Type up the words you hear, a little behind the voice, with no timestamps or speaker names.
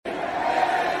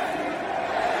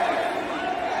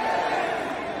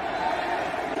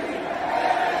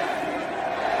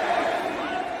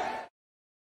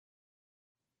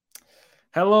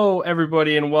Hello,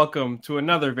 everybody, and welcome to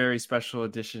another very special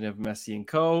edition of Messi and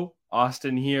Co.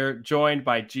 Austin here, joined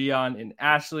by Gian and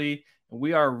Ashley, and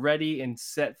we are ready and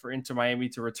set for Inter Miami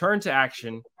to return to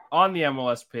action on the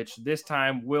MLS pitch. This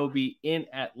time, we'll be in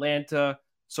Atlanta.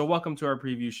 So, welcome to our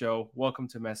preview show. Welcome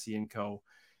to Messi and Co.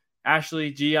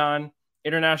 Ashley, Gian,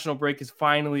 international break is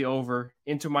finally over.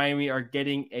 Inter Miami are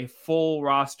getting a full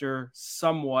roster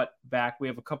somewhat back. We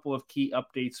have a couple of key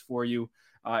updates for you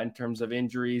in terms of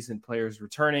injuries and players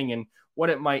returning and what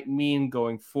it might mean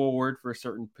going forward for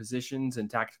certain positions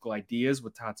and tactical ideas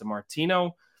with Tata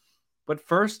Martino. But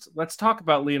first, let's talk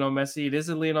about Lionel Messi. It is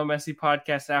a Lionel Messi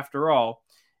podcast after all.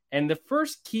 And the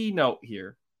first key note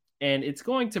here, and it's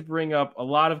going to bring up a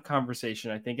lot of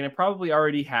conversation, I think, and it probably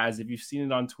already has if you've seen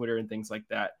it on Twitter and things like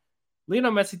that.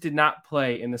 Lionel Messi did not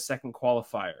play in the second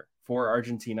qualifier for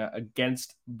Argentina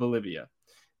against Bolivia.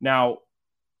 Now,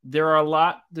 there's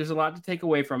a lot to take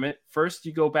away from it. First,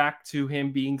 you go back to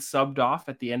him being subbed off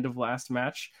at the end of last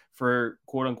match for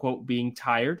quote unquote being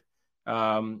tired.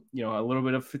 A little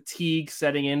bit of fatigue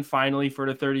setting in finally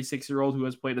for the 36-year-old who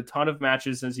has played a ton of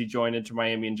matches since he joined Inter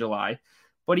Miami in July.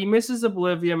 But he misses the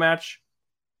Bolivia match.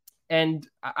 And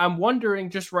I'm wondering,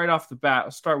 just right off the bat,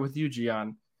 I'll start with you,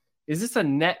 Gian. Is this a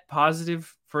net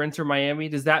positive for Inter Miami?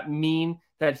 Does that mean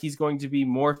that he's going to be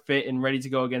more fit and ready to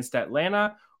go against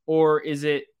Atlanta? Or is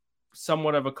it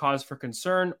somewhat of a cause for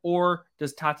concern? Or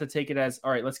does Tata take it as,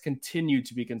 all right, let's continue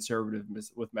to be conservative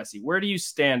with Messi? Where do you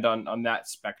stand on that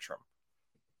spectrum?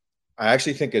 I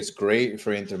actually think it's great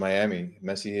for Inter Miami.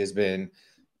 Messi has been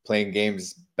playing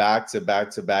games back to back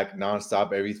to back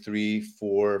nonstop every 3,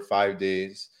 4, 5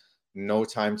 days, no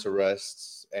time to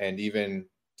rest. And even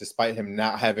despite him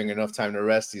not having enough time to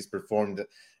rest, he's performed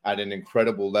at an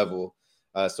incredible level.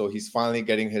 So he's finally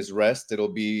getting his rest. It'll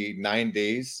be 9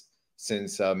 days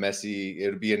since Messi,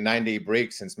 it'll be a 9-day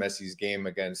break since Messi's game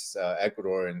against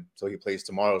Ecuador. And so he plays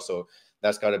tomorrow. So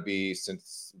that's got to be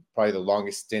since probably the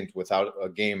longest stint without a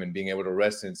game and being able to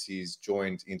rest since he's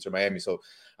joined Inter Miami. So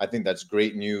I think that's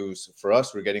great news for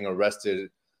us. We're getting a rested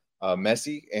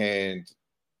Messi. And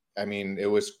I mean, it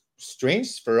was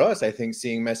strange for us, I think,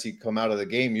 seeing Messi come out of the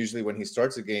game. Usually when he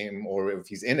starts a game or if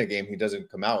he's in a game, he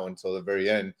doesn't come out until the very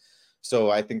end.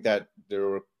 So I think that there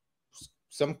was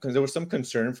some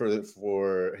concern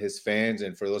for his fans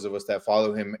and for those of us that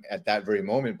follow him at that very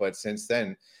moment. But since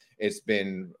then, it's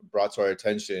been brought to our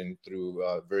attention through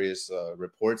various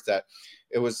reports that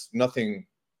it was nothing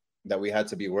that we had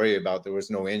to be worried about. There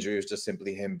was no injury. It was just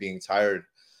simply him being tired.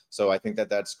 So I think that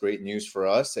that's great news for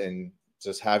us. And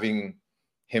just having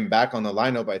him back on the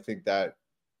lineup, I think that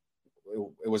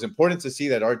it was important to see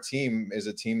that our team is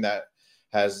a team that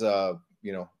has,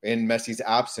 in Messi's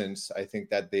absence, I think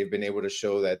that they've been able to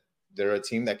show that they're a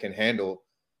team that can handle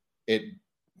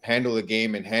the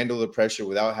game and handle the pressure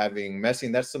without having Messi.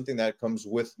 And that's something that comes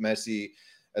with Messi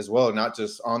as well, not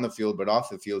just on the field, but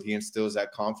off the field. He instills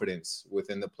that confidence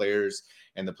within the players,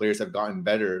 and the players have gotten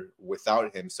better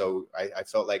without him. So I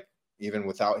felt like even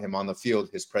without him on the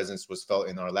field, his presence was felt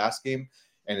in our last game.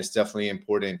 And it's definitely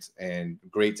important and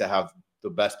great to have the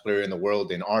best player in the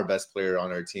world and our best player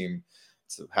on our team,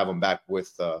 to have him back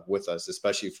with us,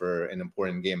 especially for an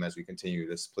important game as we continue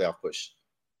this playoff push.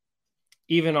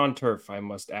 Even on turf, I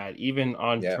must add, even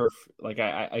on turf, like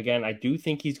I do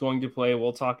think he's going to play.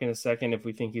 We'll talk in a second if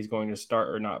we think he's going to start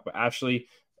or not. But Ashley,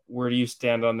 where do you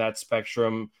stand on that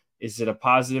spectrum? Is it a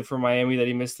positive for Miami that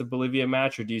he missed the Bolivia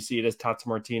match, or do you see it as Tata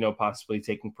Martino possibly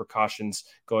taking precautions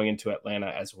going into Atlanta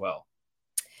as well?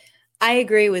 I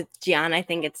agree with Gian. I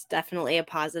think it's definitely a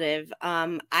positive.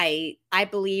 I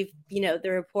believe, the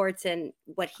reports and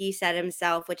what he said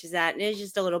himself, which is that he's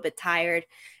just a little bit tired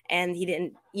and he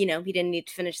didn't need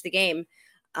to finish the game.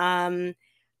 I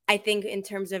think in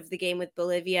terms of the game with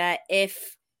Bolivia,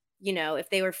 if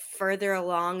they were further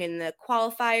along in the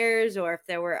qualifiers or if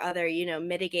there were other,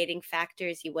 mitigating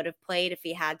factors, he would have played if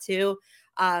he had to,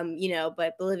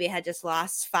 but Bolivia had just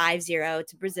lost 5-0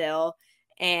 to Brazil.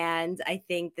 And I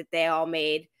think that they all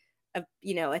made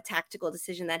a tactical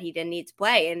decision that he didn't need to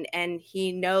play. And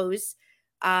he knows,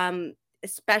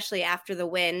 especially after the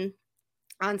win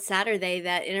on Saturday,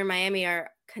 that Inter Miami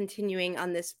are continuing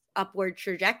on this upward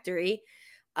trajectory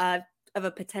of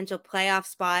a potential playoff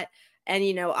spot. And,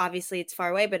 obviously it's far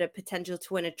away, but a potential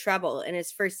to win a treble in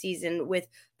his first season with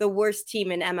the worst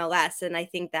team in MLS. And I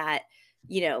think that,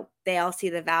 they all see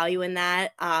the value in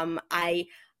that. I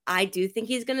do think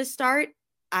he's going to start.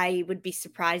 I would be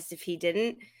surprised if he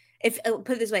didn't. Put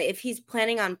it this way, if he's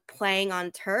planning on playing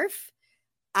on turf,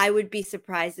 I would be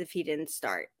surprised if he didn't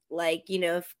start.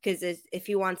 Because if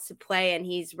he wants to play and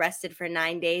he's rested for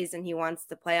 9 days and he wants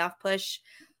the playoff push,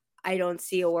 I don't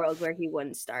see a world where he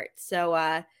wouldn't start. So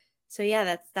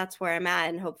yeah, that's where I'm at,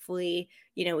 and hopefully,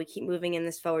 we keep moving in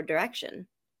this forward direction.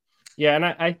 Yeah, and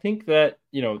I think that,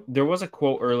 there was a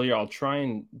quote earlier. I'll try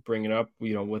and bring it up,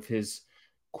 with his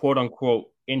quote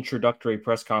unquote introductory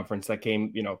press conference that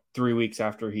came, 3 weeks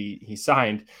after he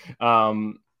signed,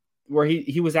 where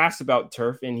he was asked about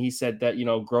turf, and he said that,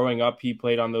 growing up, he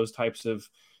played on those types of,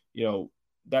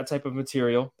 that type of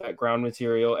material, that ground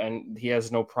material, and he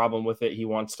has no problem with it. He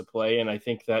wants to play. And I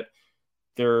think that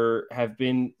there have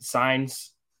been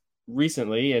signs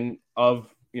recently and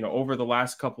of, over the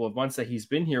last couple of months that he's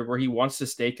been here where he wants to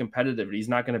stay competitive. He's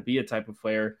not going to be a type of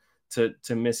player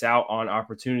to miss out on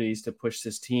opportunities to push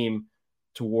this team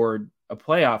toward a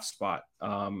playoff spot.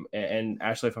 And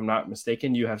Ashley, if I'm not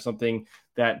mistaken, you have something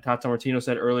that Tata Martino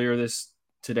said earlier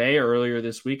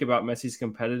this week about Messi's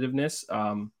competitiveness.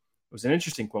 It was an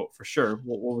interesting quote for sure.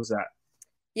 What was that?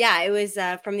 Yeah, it was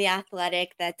from The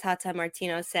Athletic that Tata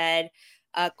Martino said,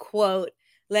 quote,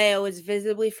 Leo was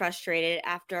visibly frustrated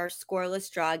after our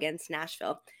scoreless draw against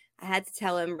Nashville. I had to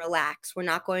tell him, relax, we're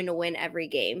not going to win every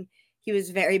game. He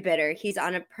was very bitter. He's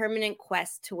on a permanent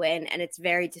quest to win, and it's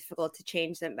very difficult to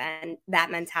change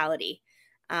that mentality.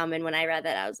 And when I read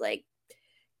that, I was like,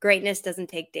 greatness doesn't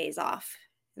take days off.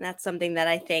 And that's something that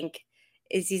I think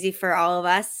is easy for all of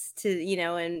us to,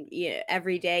 and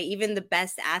every day, even the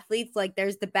best athletes, like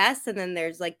there's the best and then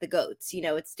there's like the GOATs,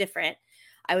 it's different.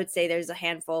 I would say there's a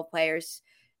handful of players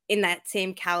in that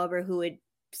same caliber who would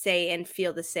say and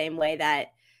feel the same way, that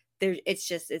it's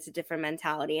a different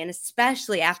mentality. And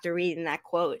especially after reading that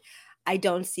quote, I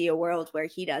don't see a world where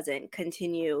he doesn't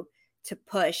continue to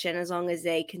push. And as long as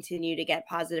they continue to get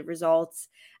positive results,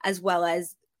 as well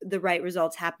as the right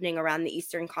results happening around the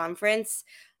Eastern Conference,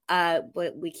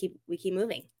 we keep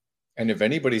moving. And if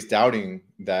anybody's doubting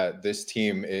that this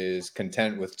team is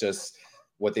content with just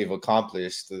what they've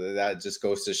accomplished, that just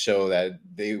goes to show that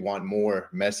they want more.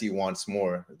 Messi wants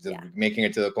more. Yeah. Making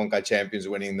it to the CONCACAF Champions,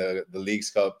 winning the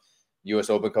Leagues Cup, US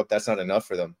Open Cup, that's not enough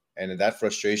for them. And that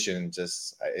frustration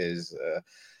just is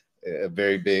a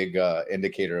very big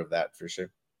indicator of that for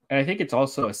sure. And I think it's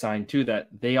also a sign too that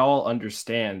they all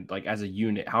understand, like as a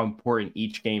unit, how important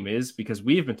each game is, because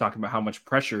we've been talking about how much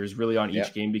pressure is really on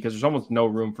each game because there's almost no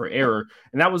room for error.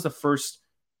 And that was the first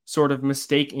sort of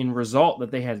mistake in result that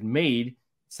they had made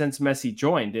since Messi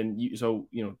joined. And so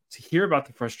to hear about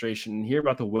the frustration and hear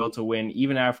about the will to win,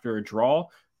 even after a draw,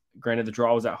 granted the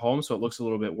draw was at home, so it looks a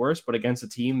little bit worse, but against a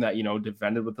team that,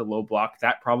 defended with the low block,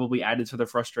 that probably added to the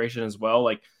frustration as well.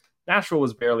 Like Nashville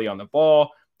was barely on the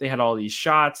ball. They had all these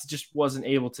shots, just wasn't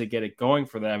able to get it going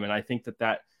for them. And I think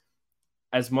that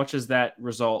as much as that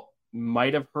result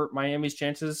might have hurt Miami's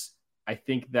chances, I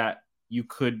think that you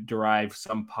could derive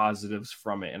some positives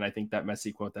from it. And I think that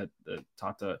Messi quote that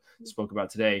Tata spoke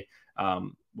about today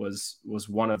was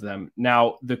one of them.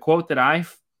 Now, the quote that I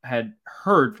had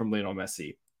heard from Lionel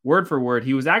Messi, word for word,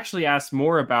 he was actually asked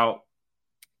more about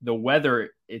the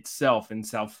weather itself in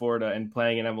South Florida and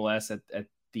playing in MLS at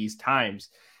these times.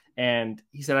 And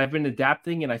he said, I've been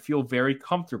adapting and I feel very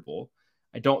comfortable.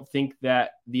 I don't think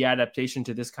that the adaptation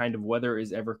to this kind of weather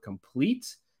is ever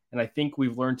complete. And I think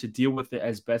we've learned to deal with it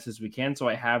as best as we can. So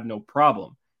I have no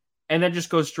problem. And then just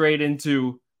goes straight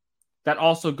into that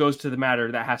also goes to the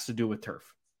matter that has to do with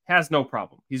turf. Has no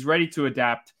problem. He's ready to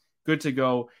adapt. Good to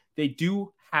go. They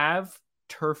do have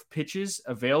turf pitches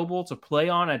available to play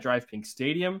on at Drive Pink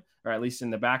Stadium, or at least in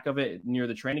the back of it near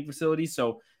the training facility.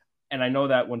 So, and I know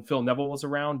that when Phil Neville was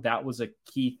around, that was a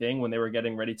key thing when they were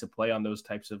getting ready to play on those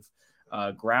types of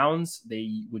grounds.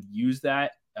 They would use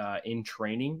that in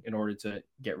training in order to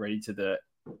get ready to the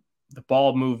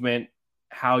ball movement,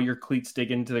 how your cleats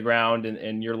dig into the ground,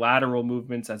 and your lateral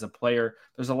movements as a player.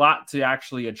 There's a lot to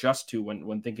actually adjust to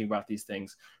when thinking about these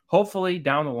things. Hopefully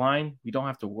down the line, we don't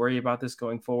have to worry about this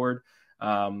going forward.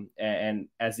 And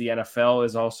as the NFL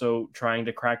is also trying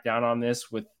to crack down on this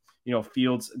with,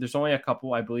 fields, there's only a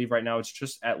couple, I believe right now, it's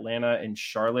just Atlanta and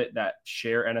Charlotte that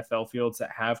share NFL fields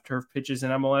that have turf pitches in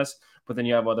MLS. But then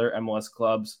you have other MLS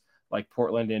clubs like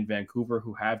Portland and Vancouver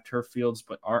who have turf fields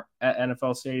but aren't at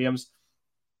NFL stadiums.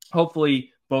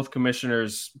 Hopefully both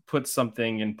commissioners put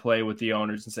something in play with the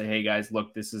owners and say, hey guys,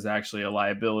 look, this is actually a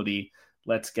liability.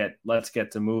 Let's get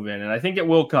to moving. And I think it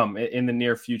will come in the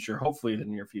near future, hopefully the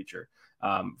near future,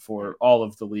 for all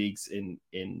of the leagues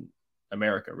in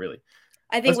America, really.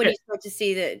 I think you start to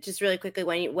see that, just really quickly,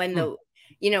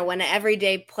 when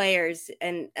everyday players,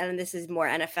 and this is more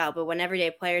NFL, but when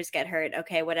everyday players get hurt,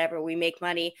 okay, whatever, we make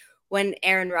money. When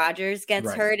Aaron Rodgers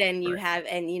gets hurt and you have,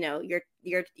 and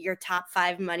your top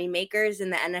 5 money makers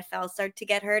in the NFL start to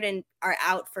get hurt and are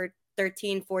out for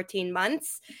 13, 14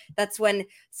 months, that's when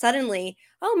suddenly,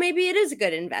 oh, maybe it is a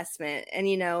good investment. And,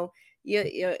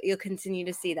 you'll continue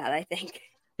to see that, I think.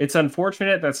 It's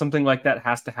unfortunate that something like that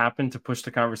has to happen to push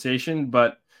the conversation,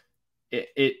 but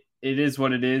it is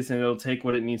what it is, and it'll take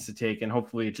what it needs to take, and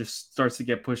hopefully it just starts to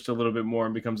get pushed a little bit more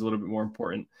and becomes a little bit more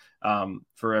important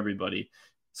for everybody.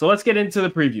 So let's get into the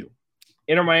preview.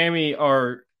 Inter Miami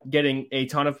are getting a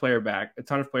ton of players back,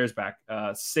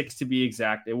 6 to be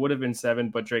exact. It would have been 7,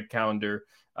 but Drake Callender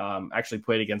actually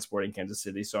played against Sporting Kansas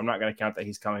City, so I'm not going to count that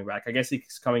he's coming back. I guess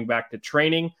he's coming back to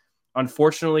training.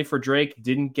 Unfortunately for Drake,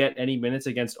 didn't get any minutes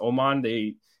against Oman.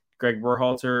 Greg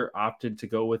Berhalter opted to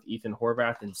go with Ethan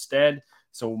Horvath instead.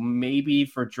 So maybe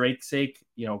for Drake's sake,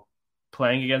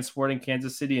 playing against Sporting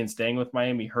Kansas City and staying with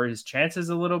Miami hurt his chances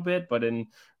a little bit. But in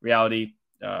reality,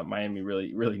 Miami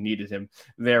really, really needed him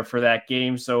there for that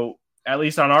game. So at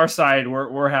least on our side,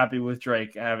 we're happy with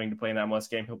Drake having to play in that must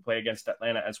game. He'll play against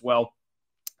Atlanta as well.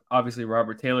 Obviously,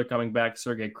 Robert Taylor coming back,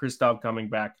 Sergei Kristov coming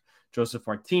back, Joseph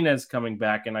Martinez coming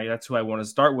back. And that's who I want to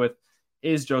start with,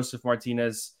 is Joseph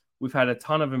Martinez. We've had a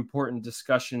ton of important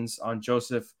discussions on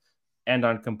Joseph and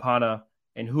on Campana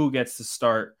and who gets to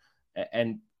start.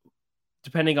 And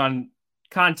depending on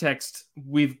context,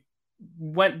 we've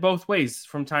went both ways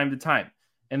from time to time.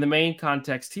 And the main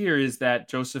context here is that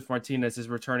Joseph Martinez is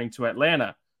returning to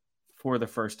Atlanta for the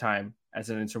first time as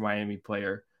an Inter Miami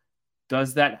player.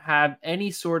 Does that have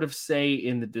any sort of say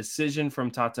in the decision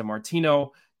from Tata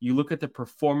Martino? You look at the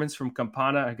performance from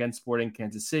Campana against Sporting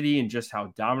Kansas City and just how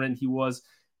dominant he was,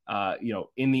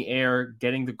 in the air,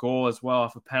 getting the goal as well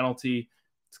off a penalty.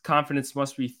 His confidence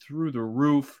must be through the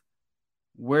roof.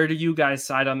 Where do you guys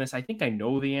side on this? I think I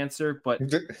know the answer, but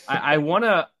I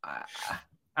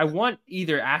want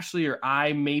either Ashley or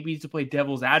I maybe to play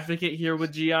devil's advocate here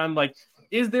with Gian. Like,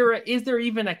 is there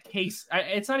even a case?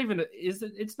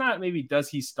 It's not maybe does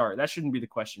he start? That shouldn't be the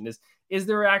question. Is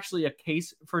there actually a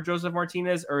case for Joseph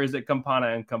Martinez, or is it Campana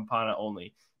and Campana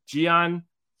only? Gian,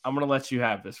 I'm going to let you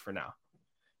have this for now.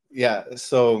 Yeah.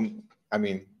 So, I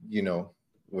mean,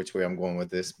 which way I'm going with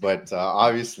this, but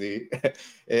obviously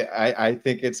I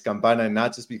think it's Campana,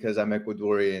 not just because I'm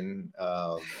Ecuadorian,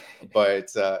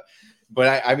 but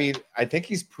I think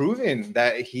he's proven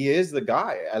that he is the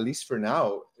guy, at least for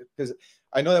now, because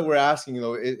I know that we're asking,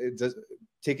 it does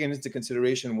taking into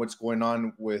consideration what's going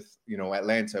on with,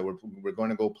 Atlanta. We're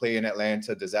going to go play in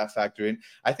Atlanta. Does that factor in?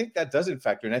 I think that doesn't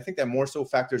factor in. I think that more so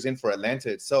factors in for Atlanta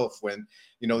itself when,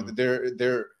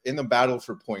 they're in the battle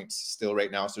for points still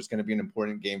right now. So it's going to be an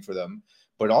important game for them.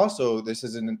 But also this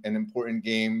is an important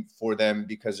game for them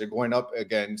because they're going up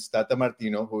against Tata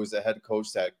Martino, who is the head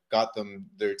coach that got them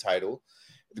their title,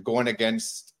 going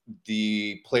against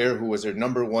the player who was their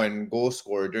number one goal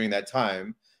scorer during that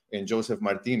time in Joseph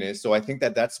Martinez. So I think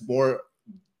that that's more,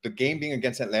 the game being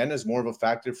against Atlanta is more of a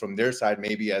factor from their side,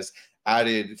 maybe as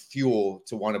added fuel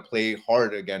to want to play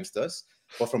hard against us.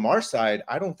 But from our side,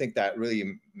 I don't think that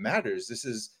really matters. This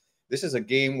is a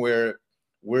game where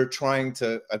we're trying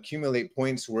to accumulate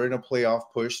points. We're in a playoff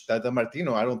push. Tata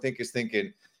Martino, I don't think is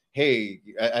thinking, hey,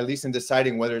 at least in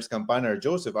deciding whether it's Campana or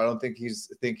Joseph, I don't think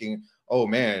he's thinking, oh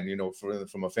man,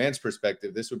 from a fan's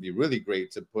perspective, this would be really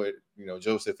great to put,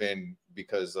 Joseph in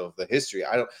because of the history.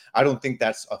 I don't think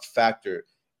that's a factor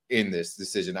in this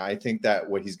decision. I think that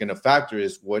what he's going to factor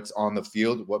is what's on the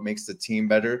field, what makes the team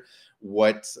better,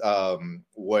 what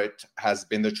has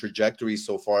been the trajectory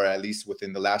so far, at least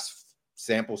within the last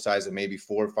sample size of maybe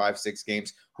 4, 5, 6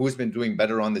 games, who's been doing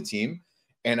better on the team.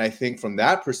 And I think from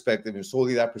that perspective, and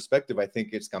solely that perspective, I think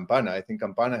it's Campana. I think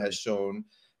Campana has shown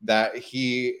that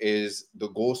he is the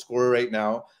goal scorer right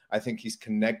now. I think he's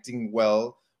connecting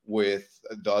well with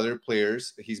the other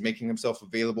players. He's making himself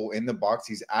available in the box.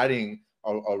 He's adding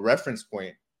a reference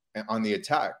point on the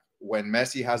attack. When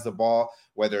Messi has the ball,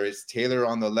 whether it's Taylor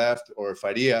on the left or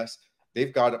Farias,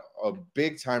 they've got a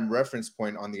big-time reference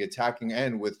point on the attacking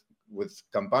end with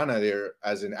Campana there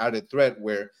as an added threat,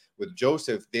 where with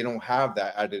Joseph, they don't have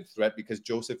that added threat because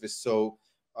Joseph is so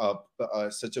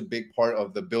such a big part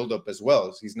of the buildup as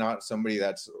well. He's not somebody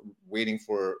that's waiting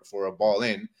for a ball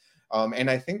in. And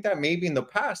I think that maybe in the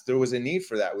past there was a need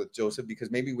for that with Joseph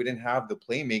because maybe we didn't have the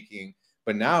playmaking.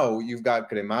 But now you've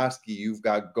got Kremaski, you've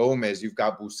got Gomez, you've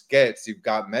got Busquets, you've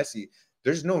got Messi.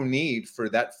 There's no need for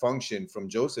that function from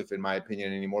Joseph, in my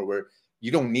opinion, anymore, where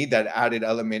you don't need that added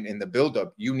element in the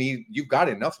buildup. You've got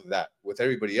enough of that with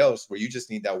everybody else, where you just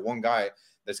need that one guy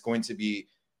that's going to be,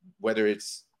 whether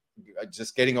it's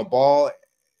just getting a ball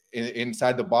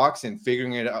inside the box and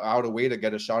figuring it out a way to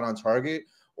get a shot on target,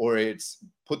 or it's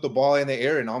put the ball in the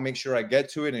air and I'll make sure I get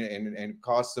to it and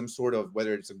cause some sort of,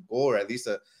 whether it's a goal or at least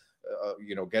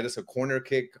get us a corner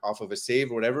kick off of a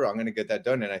save or whatever, I'm going to get that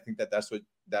done. And I think that's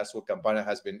what Campana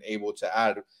has been able to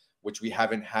add, which we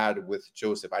haven't had with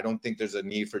Joseph. I don't think there's a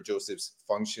need for Joseph's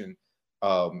function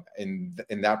in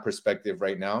that perspective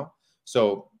right now.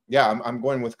 So yeah, I'm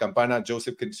going with Campana.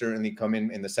 Joseph could certainly come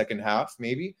in the second half,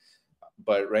 maybe,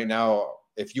 but right now,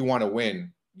 if you want to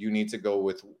win, you need to go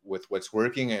with what's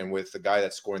working and with the guy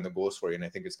that's scoring the goals for you. And I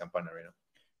think it's Campana right now.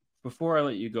 Before I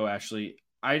let you go, Ashley,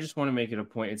 I just want to make it a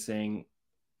point in saying,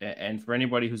 and for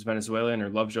anybody who's Venezuelan or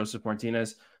loves Joseph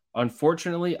Martinez,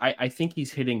 unfortunately, I think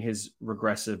he's hitting his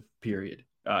regressive period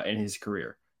in his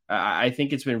career. I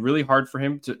think it's been really hard for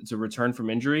him to return from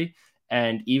injury.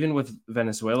 And even with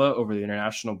Venezuela over the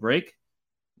international break,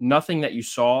 nothing that you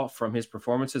saw from his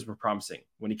performances were promising.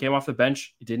 When he came off the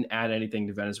bench, it didn't add anything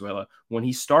to Venezuela. When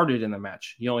he started in the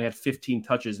match, he only had 15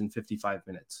 touches in 55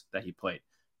 minutes that he played.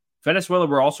 Venezuela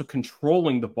were also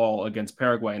controlling the ball against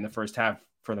Paraguay in the first half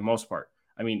for the most part.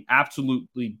 I mean,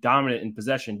 absolutely dominant in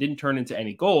possession, didn't turn into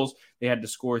any goals. They had to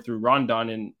score through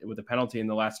Rondon with a penalty in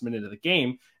the last minute of the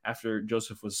game after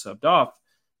Joseph was subbed off.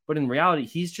 But in reality,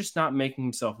 he's just not making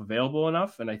himself available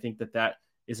enough. And I think that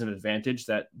is an advantage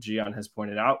that Gian has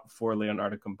pointed out for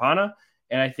Leonardo Campana.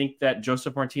 And I think that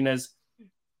Joseph Martinez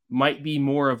might be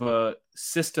more of a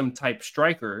system type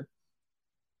striker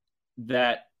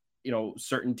that,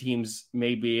 certain teams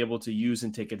may be able to use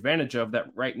and take advantage of that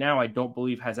right now. I don't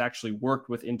believe has actually worked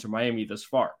with Inter Miami thus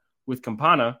far. With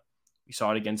Campana, we saw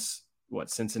it against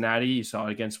Cincinnati. You saw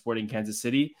it against Sporting Kansas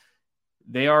City.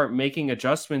 They are making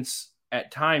adjustments at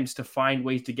times to find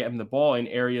ways to get him the ball in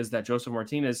areas that Joseph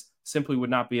Martinez simply would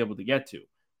not be able to get to.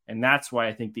 And that's why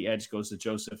I think the edge goes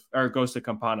to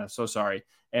Campana. So sorry.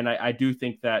 And I do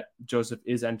think that Joseph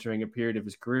is entering a period of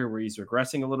his career where he's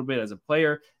regressing a little bit as a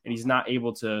player, and he's not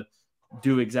able to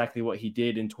do exactly what he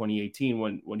did in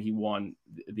 2018 when he won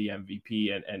the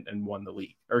MVP and won the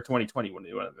league, or 2020 when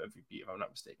he won the MVP, if I'm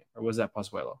not mistaken. Or was that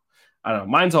Pozuelo? I don't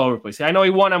know. Mine's all over the place. I know he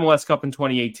won MLS Cup in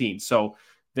 2018. So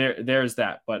there's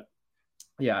that. But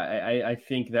yeah, I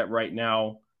think that right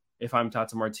now, if I'm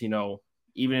Tata Martino,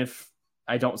 even if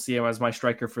I don't see him as my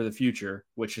striker for the future,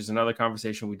 which is another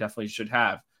conversation we definitely should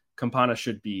have, Campana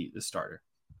should be the starter.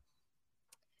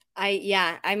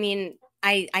 I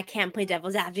can't play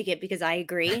devil's advocate because I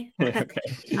agree.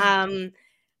 Okay.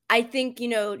 I think,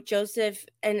 Joseph,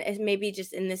 and maybe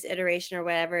just in this iteration or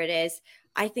whatever it is,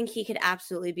 I think he could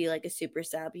absolutely be like a super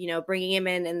sub, bringing him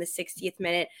in the 60th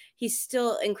minute. He's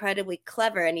still incredibly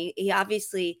clever, and he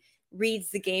obviously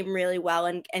reads the game really well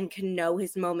and can know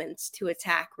his moments to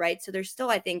attack, right? So there's still,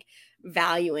 I think,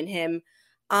 value in him.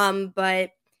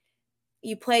 But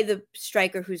you play the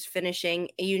striker who's finishing.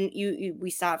 We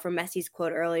saw it from Messi's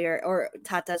quote earlier, or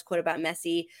Tata's quote about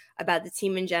Messi, about the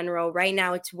team in general. Right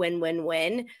now, it's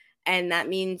win-win-win. And that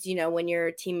means, when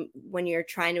you're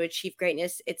trying to achieve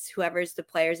greatness, it's whoever's the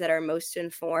players that are most in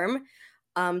form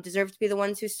deserve to be the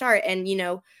ones who start. And,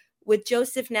 with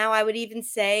Joseph now, I would even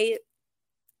say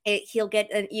he'll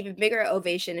get an even bigger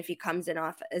ovation if he comes in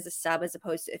off as a sub, as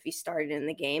opposed to if he started in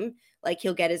the game. Like,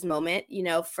 he'll get his moment,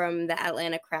 from the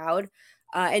Atlanta crowd.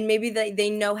 And maybe they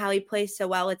know how he plays so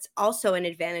well. It's also an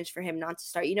advantage for him not to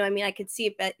start. I could see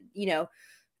it, but,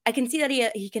 I can see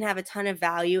that he can have a ton of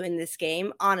value in this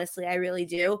game. Honestly, I really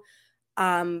do.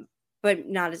 But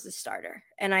not as a starter.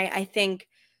 And I think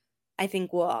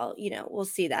we'll all, we'll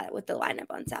see that with the lineup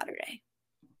on Saturday.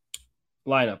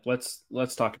 Lineup.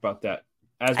 Let's talk about that.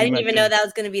 I didn't even know that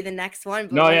was going to be the next one.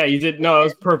 No, yeah, you did. No, it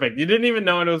was perfect. You didn't even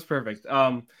know, and it was perfect.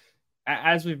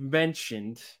 As we've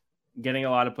mentioned, getting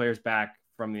a lot of players back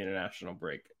from the international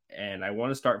break. And I want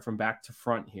to start from back to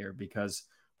front here, because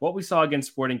what we saw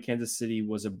against Sporting Kansas City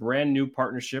was a brand new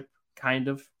partnership, kind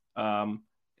of.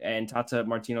 And Tata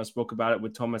Martino spoke about it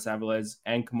with Thomas Avilés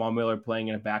and Kamal Miller playing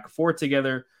in a back four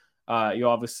together. You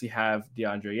obviously have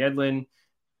DeAndre Yedlin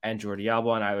and Jordi Alba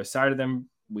on either side of them,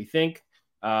 we think.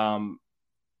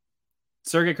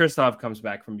 Sergei Kristov comes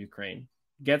back from Ukraine,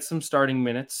 gets some starting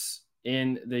minutes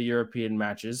in the European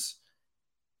matches.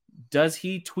 Does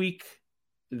he tweak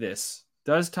this?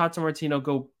 Does Tata Martino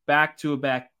go back to a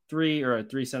back three or a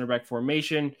three center back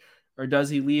formation, or does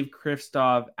he leave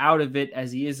Kristov out of it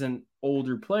as he is an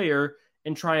older player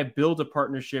and try to build a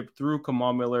partnership through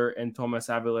Kamal Miller and Thomas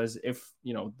Avilés if,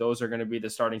 those are going to be the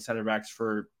starting center backs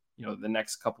for, the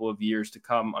next couple of years to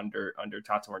come under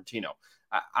Tata Martino?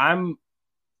 I'm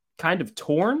kind of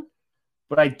torn,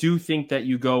 but I do think that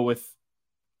you go with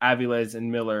Avilés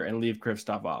and Miller and leave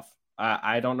Kristov off.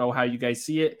 I don't know how you guys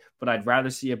see it, but I'd rather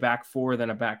see a back four than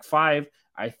a back five.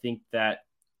 I think that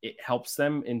it helps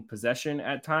them in possession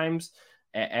at times.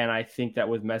 And I think that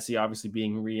with Messi obviously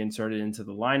being reinserted into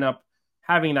the lineup,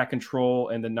 having that control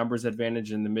and the numbers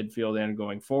advantage in the midfield and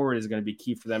going forward is going to be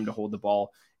key for them to hold the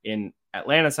ball in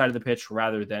Atlanta side of the pitch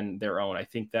rather than their own. I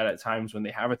think that at times when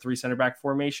they have a 3 center back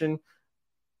formation,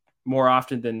 more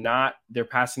often than not, they're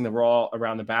passing the ball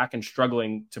around the back and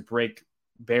struggling to break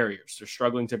barriers. They're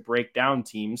struggling to break down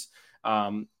teams.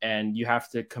 And you have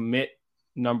to commit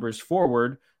numbers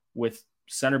forward with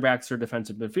center backs or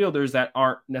defensive midfielders that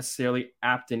aren't necessarily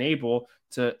apt and able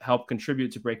to help contribute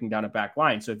to breaking down a back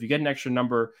line. So if you get an extra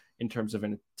number in terms of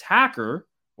an attacker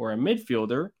or a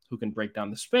midfielder who can break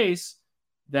down the space,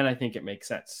 then I think it makes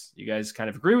sense. You guys kind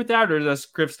of agree with that, or does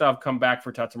Kristoff come back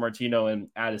for Tata Martino and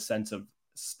add a sense of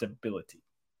stability?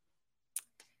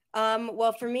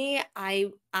 Well, for me,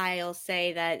 I'll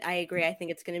say that I agree. I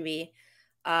think it's going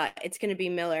to be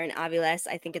Miller and Aviles.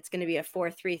 I think it's going to be a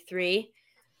 4-3-3.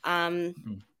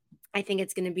 I think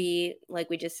it's going to be, like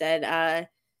we just said,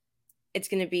 it's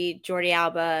going to be Jordi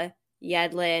Alba,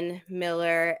 Yedlin,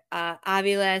 Miller,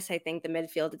 Aviles. I think the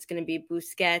midfield, it's going to be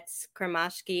Busquets,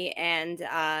 Kremashki, and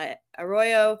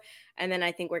Arroyo. And then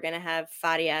I think we're going to have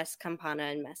Farias, Campana,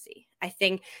 and Messi. I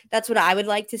think that's what I would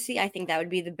like to see. I think that would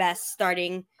be the best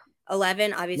starting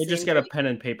 11. Obviously, you just get a pen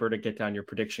and paper to get down your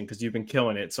prediction because you've been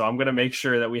killing it. So I'm going to make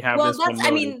sure that we have this one noted.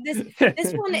 I mean,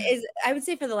 this one is, I would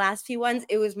say for the last few ones,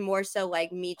 it was more so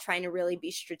like me trying to really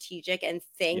be strategic and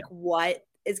think what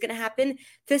is going to happen.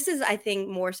 This is, I think,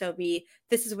 more so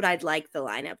this is what I'd like the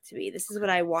lineup to be. This is what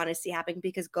I want to see happen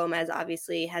because Gomez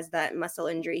obviously has that muscle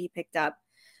injury he picked up.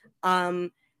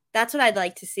 That's what I'd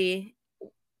like to see.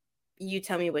 You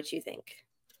tell me what you think.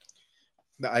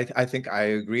 I think I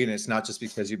agree, and it's not just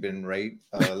because you've been right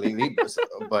lately, but just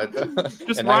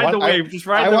ride the wave. Just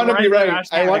ride. I want to be right.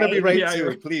 I want to right? be right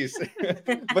too, please.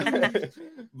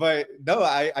 but no,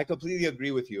 I completely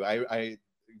agree with you. I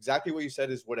exactly what you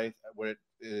said is what I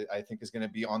think is going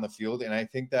to be on the field, and I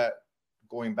think that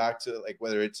going back to like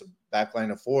whether it's a back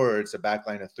line of 4 or it's a back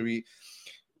line of 3,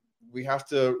 we have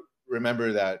to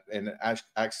remember that. And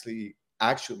actually,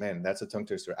 man, that's a tongue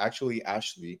twister. Actually,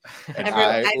 Ashley. And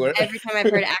every time I've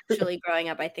heard actually growing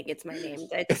up, I think it's my name.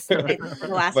 It's for the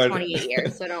last 28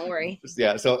 years, so don't worry.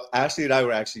 Yeah, so Ashley and I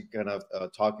were actually kind of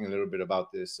talking a little bit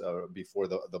about this before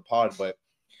the pod, but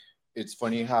it's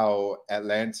funny how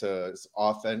Atlanta's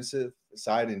offensive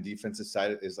side and defensive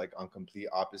side is like on complete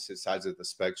opposite sides of the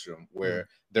spectrum, where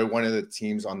they're one of the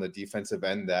teams on the defensive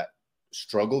end that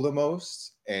struggle the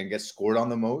most and get scored on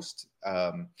the most.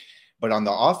 But on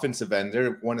the offensive end,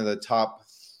 they're one of the top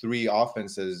 3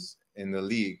 offenses in the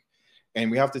league. And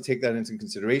we have to take that into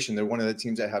consideration. They're one of the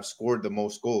teams that have scored the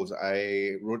most goals.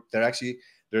 They're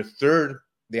third.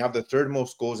 They have the 3rd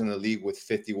most goals in the league with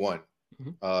 51.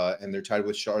 And they're tied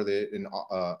with Charlotte and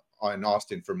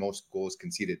Austin for most goals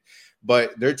conceded.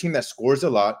 But they're a team that scores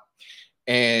a lot.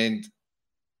 And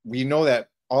we know that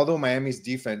although Miami's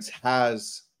defense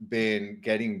has been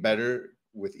getting better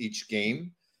with each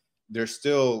game, they're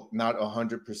still not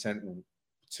 100%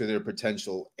 to their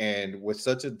potential. And with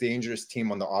such a dangerous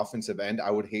team on the offensive end,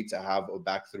 I would hate to have a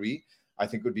back 3. I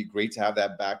think it would be great to have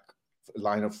that back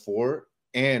line of 4.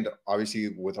 And obviously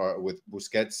with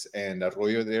Busquets and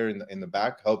Arroyo there in the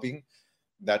back helping,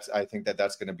 I think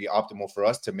that's going to be optimal for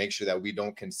us to make sure that we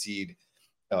don't concede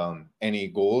any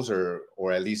goals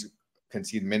or at least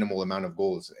concede minimal amount of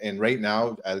goals. And right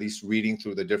now, at least reading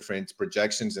through the different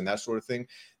projections and that sort of thing,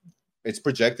 it's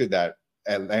projected that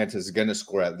Atlanta is going to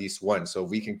score at least 1. So if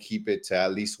we can keep it to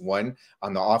at least 1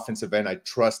 on the offensive end, I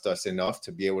trust us enough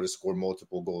to be able to score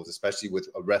multiple goals, especially with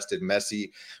arrested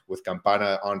Messi, with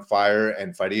Campana on fire,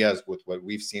 and Farias with what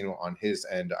we've seen on his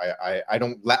end. I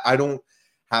don't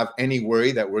have any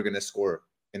worry that we're going to score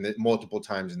multiple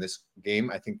times in this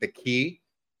game. I think the key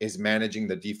is managing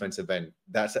the defensive end.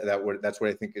 That's what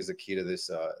I think is the key to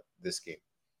this game.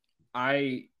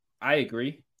 I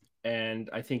agree. And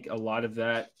I think a lot of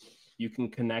that you can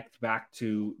connect back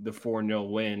to the 4-0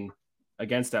 win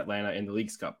against Atlanta in the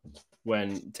Leagues Cup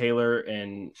when Taylor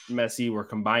and Messi were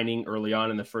combining early on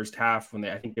in the first half when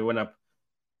I think they went up.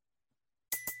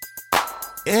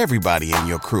 Everybody in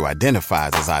your crew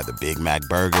identifies as either Big Mac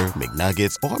Burger,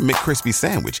 McNuggets, or McCrispy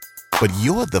Sandwich. But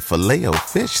you're the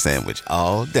Filet-O-Fish Sandwich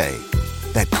all day.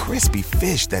 That crispy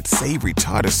fish, that savory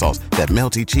tartar sauce, that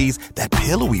melty cheese, that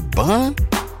pillowy bun.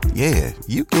 Yeah,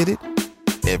 you get it.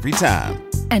 Every time.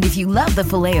 And if you love the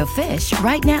Filet-O-Fish,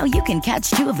 right now you can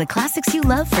catch 2 of the classics you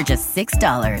love for just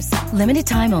 $6. Limited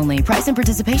time only. Price and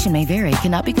participation may vary.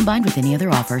 Cannot be combined with any other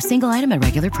offer. Single item at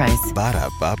regular price.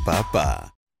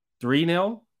 Ba-da-ba-ba-ba.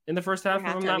 3-0 in the first half, if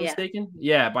I'm not mistaken.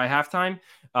 Yeah, by halftime.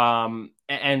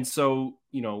 And so,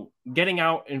 getting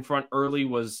out in front early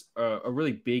was a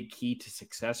really big key to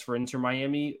success for Inter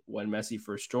Miami when Messi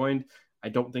first joined. I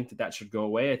don't think that should go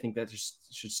away. I think that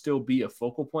just should still be a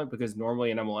focal point, because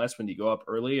normally in MLS, when you go up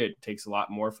early, it takes a lot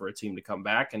more for a team to come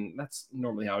back. And that's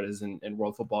normally how it is in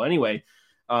world football anyway.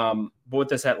 But with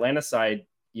this Atlanta side,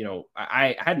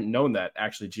 I hadn't known that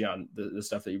actually, Gian, the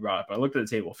stuff that you brought up. I looked at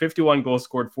the table, 51 goals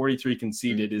scored, 43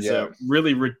 conceded is a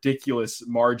really ridiculous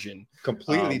margin.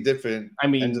 Completely different. I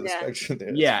mean, ends of the spectrum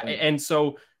there. Yeah. And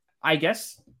so I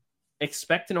guess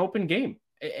expect an open game.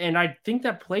 And I think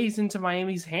that plays into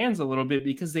Miami's hands a little bit,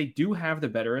 because they do have the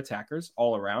better attackers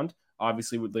all around,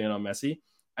 obviously with Lionel Messi.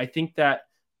 I think that,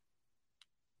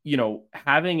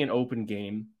 having an open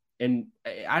game, and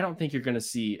I don't think you're going to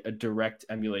see a direct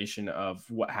emulation of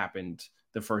what happened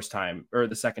the first time or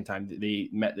the second time they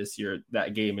met this year,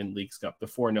 that game in Leagues Cup, the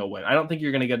 4-0 win. I don't think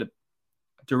you're going to get a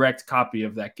direct copy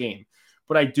of that game.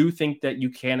 But I do think that you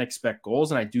can expect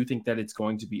goals, and I do think that it's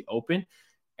going to be open.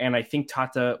 And I think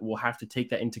Tata will have to take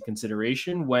that into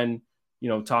consideration when,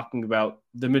 talking about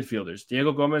the midfielders.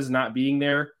 Diego Gomez not being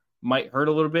there might hurt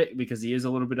a little bit, because he is a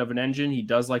little bit of an engine. He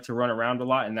does like to run around a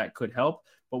lot, and that could help.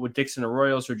 But with Dixon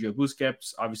Arroyo, Sergio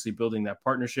Busquets, obviously building that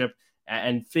partnership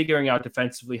and figuring out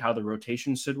defensively how the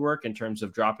rotation should work in terms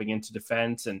of dropping into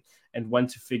defense and when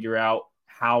to figure out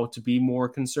how to be more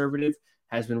conservative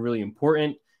has been really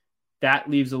important. That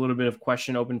leaves a little bit of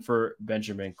question open for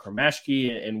Benjamin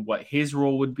Kromashki and what his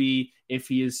role would be if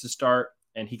he is to start.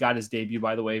 And he got his debut,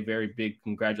 by the way. Very big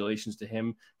congratulations to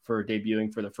him for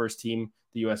debuting for the first team,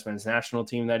 the U.S. men's national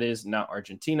team, that is, not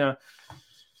Argentina,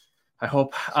 I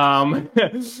hope.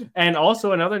 And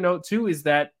also another note, too, is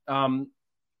that,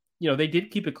 they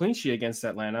did keep a clean sheet against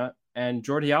Atlanta, and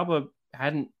Jordi Alba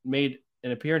hadn't made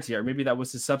an appearance here. Maybe that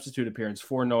was his substitute appearance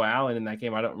for Noah Allen in that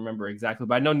game. I don't remember exactly,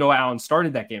 but I know Noah Allen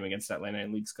started that game against Atlanta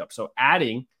in Leagues Cup. So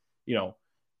adding,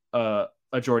 a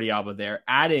Jordi Alba there,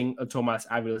 adding a Tomas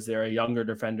Aviles there, a younger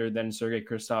defender than Sergei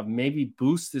Kristov, maybe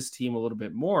boost this team a little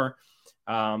bit more.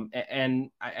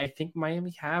 And I think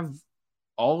Miami have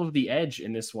all of the edge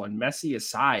in this one. Messi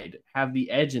aside, have the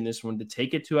edge in this one to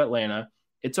take it to Atlanta.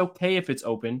 It's okay if it's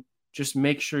open. Just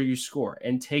make sure you score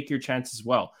and take your chances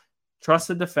well. Trust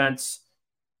the defense.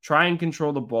 Try and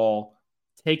control the ball.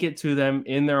 Take it to them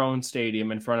in their own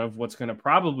stadium in front of what's going to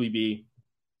probably be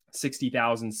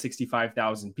 60,000,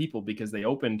 65,000 people, because they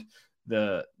opened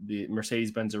the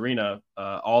Mercedes-Benz Arena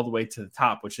all the way to the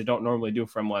top, which they don't normally do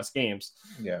for MLS games.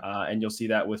 Yeah. And you'll see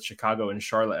that with Chicago and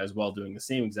Charlotte as well, doing the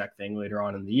same exact thing later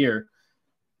on in the year.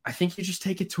 I think you just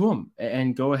take it to them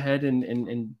and go ahead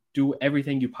and do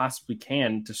everything you possibly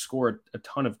can to score a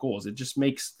ton of goals. It just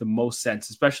makes the most sense,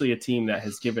 especially a team that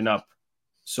has given up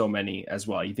so many as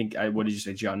well. You think, what did you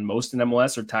say, John, most in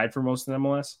MLS or tied for most in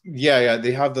MLS? Yeah.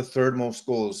 They have the third most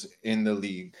goals in the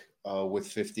league with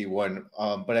 51.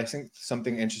 But I think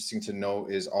something interesting to know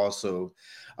is also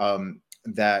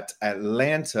that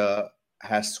Atlanta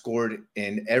has scored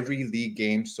in every league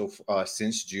game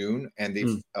since June, and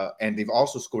they've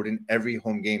also scored in every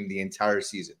home game the entire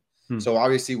season. So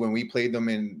obviously, when we played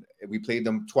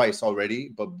them twice already,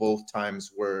 but both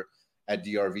times were at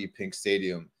DRV Pink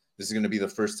Stadium. This is going to be the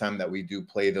first time that we do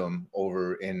play them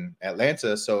over in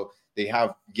Atlanta. So they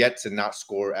have yet to not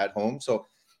score at home. So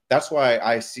that's why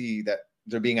I see that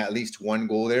there being at least one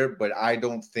goal there, but I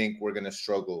don't think we're going to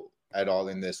struggle at all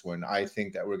in this one. I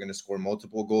think that we're going to score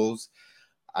multiple goals.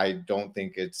 I don't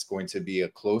think it's going to be a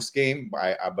close game,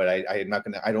 but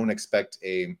I don't expect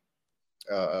a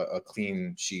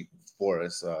clean sheet for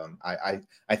us. I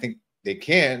think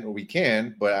we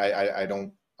can, but I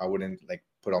wouldn't like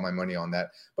put all my money on that.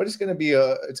 But it's gonna be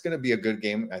a good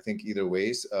game, I think, either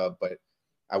ways. But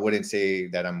I wouldn't say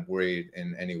that I'm worried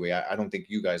in any way. I don't think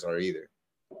you guys are either.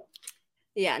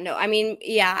 Yeah, no, I mean,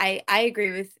 yeah, I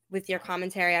agree with your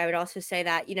commentary. I would also say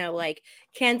that, like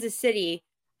Kansas City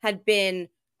had been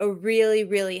a really,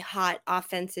 really hot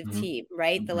offensive team,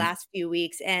 right? The last few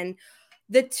weeks. And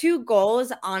the two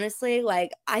goals, honestly,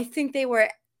 like I think they were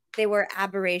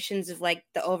aberrations of like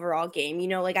the overall game.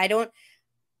 Like I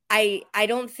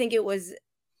don't think it was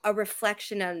a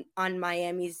reflection on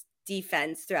Miami's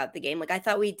defense throughout the game. Like I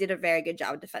thought we did a very good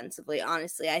job defensively.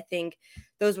 Honestly, I think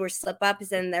those were slip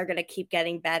ups and they're going to keep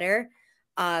getting better.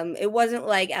 It wasn't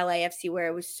like LAFC where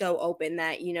it was so open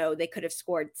that, they could have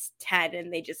scored 10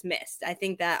 and they just missed. I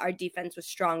think that our defense was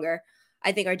stronger.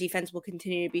 I think our defense will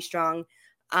continue to be strong.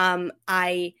 That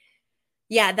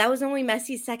was only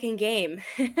Messi's second game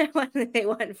when they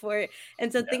went for it.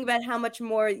 And so think about how much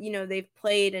more, they've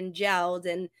played and gelled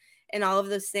and all of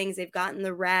those things. They've gotten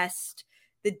the rest.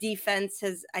 The defense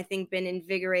has, I think, been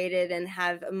invigorated and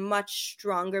have a much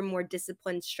stronger, more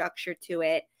disciplined structure to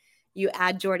it. You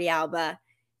add Jordi Alba.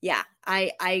 Yeah,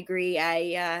 I agree.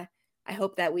 I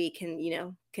hope that we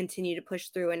can, continue to push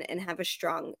through and have a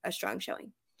strong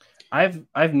showing.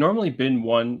 I've normally been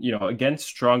one, against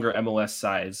stronger MLS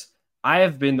sides. I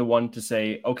have been the one to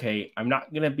say, okay, I'm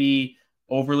not going to be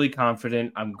overly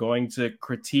confident. I'm going to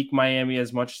critique Miami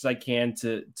as much as I can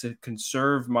to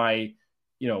conserve my,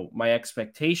 my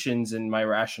expectations, and my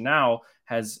rationale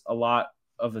has a lot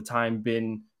of the time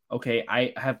been, okay,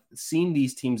 I have seen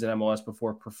these teams in MLS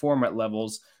before perform at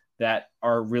levels that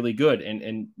are really good.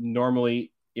 And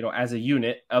normally, as a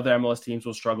unit, other MLS teams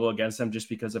will struggle against them just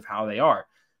because of how they are.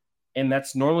 And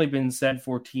that's normally been said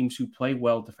for teams who play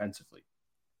well defensively.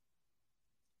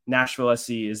 Nashville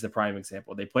SC is the prime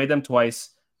example. They played them twice.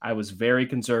 I was very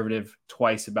conservative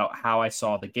twice about how I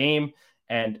saw the game,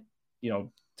 and,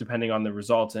 depending on the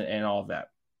results and all of that.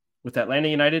 With Atlanta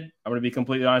United, I'm going to be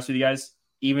completely honest with you guys,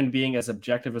 even being as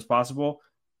objective as possible,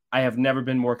 I have never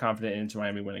been more confident in Inter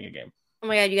Miami winning a game. Oh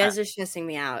my God, you guys are stressing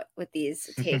me out with these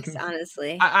takes,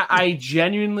 honestly. I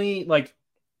genuinely,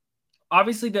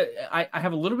 obviously, I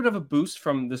have a little bit of a boost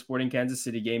from the Sporting Kansas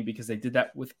City game because they did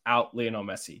that without Lionel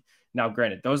Messi. Now,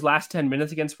 granted, those last 10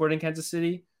 minutes against Sporting Kansas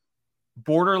City,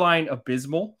 borderline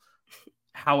abysmal.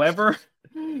 However,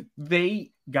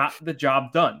 they got the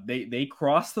job done. They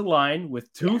crossed the line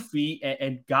with 2 feet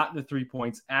and got the 3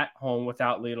 points at home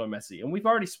without Lionel Messi. And we've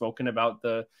already spoken about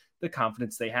the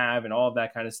confidence they have and all of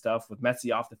that kind of stuff with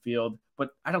Messi off the field.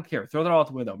 But I don't care. Throw that all out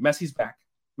the window. Messi's back.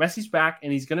 Messi's back,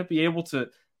 and he's going to be able to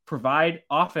provide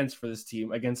offense for this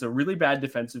team against a really bad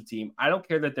defensive team. I don't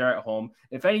care that they're at home.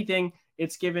 If anything,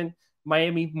 it's given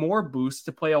Miami more boost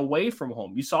to play away from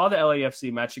home. You saw the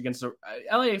LAFC match against the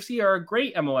LAFC are a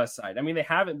great MLS side. I mean, they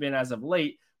haven't been as of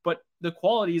late, but the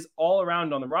quality is all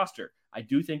around on the roster. I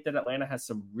do think that Atlanta has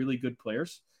some really good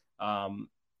players. I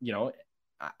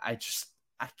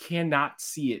cannot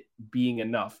see it being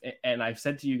enough. And I've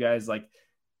said to you guys,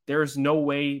 there's no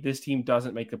way this team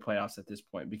doesn't make the playoffs at this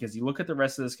point, because you look at the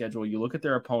rest of the schedule, you look at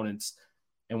their opponents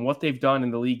and what they've done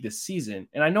in the league this season.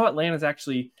 And I know Atlanta's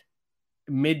actually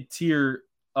mid-tier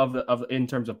of in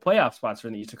terms of playoff spots for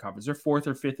the Eastern Conference. They're 4th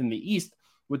or 5th in the East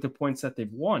with the points that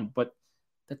they've won, but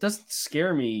that doesn't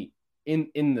scare me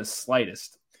in the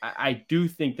slightest. I do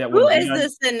think that who is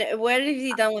this and what has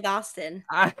he done with Austin?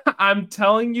 I'm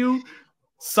telling you,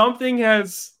 something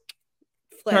has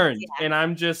turned, and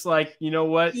I'm just like, you know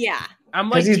what? Yeah, I'm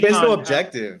like, he's been so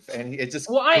objective, and it just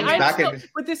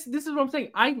but this is what I'm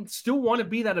saying. I still want to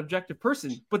be that objective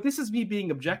person, but this is me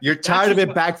being objective. You're tired of it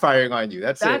backfiring on you.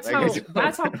 That's it.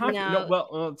 That's how confident. No,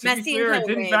 well, to be clear, it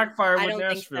didn't backfire with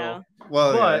Nashville. So.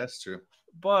 Well, yeah, that's true.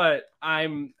 But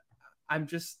I'm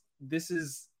just. This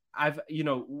is.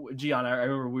 Gian, I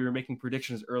remember we were making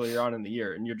predictions earlier on in the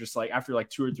year, and you're just like, after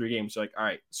 2 or 3 games, you're like, all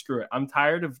right, screw it. I'm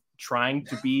tired of trying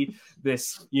to be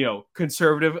this,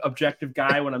 conservative, objective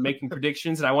guy when I'm making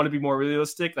predictions, and I want to be more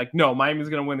realistic. No, Miami's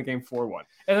going to win the game 4-1.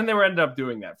 And then they ended up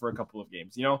doing that for a couple of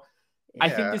games, Yeah. I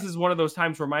think this is one of those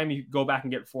times where Miami go back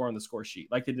and get 4 on the score sheet,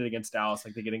 like they did against Dallas,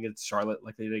 like they did against Charlotte,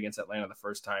 like they did against Atlanta the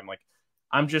first time.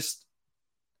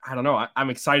 I don't know.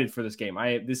 I'm excited for this game.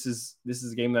 This is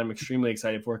a game that I'm extremely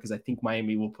excited for because I think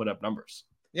Miami will put up numbers.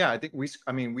 Yeah, I think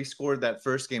we scored that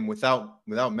first game without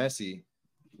Messi.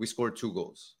 We scored 2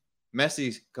 goals.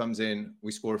 Messi comes in,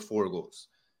 we score 4 goals.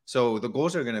 So the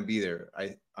goals are going to be there.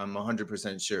 I'm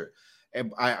 100% sure.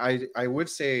 And I would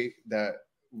say that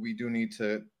we do need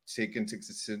to take into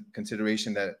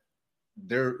consideration that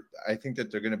I think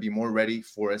that they're going to be more ready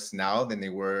for us now than they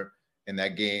were in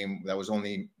that game. That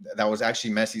was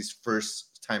actually Messi's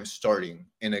first time starting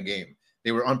in a game.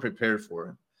 They were unprepared for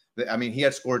him. I mean, he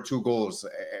had scored 2 goals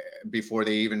before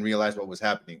they even realized what was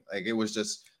happening. It was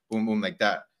just boom, boom like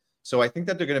that. So I think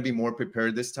that they're going to be more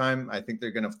prepared this time. I think they're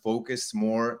going to focus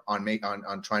more on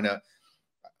trying to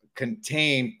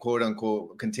contain, quote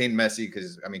unquote, contain Messi.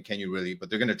 Because I mean, can you really?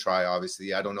 But they're going to try.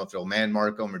 Obviously, I don't know if they'll man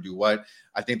mark him or do what.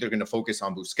 I think they're going to focus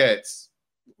on Busquets,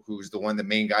 who's the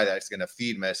main guy that's going to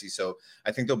feed Messi. So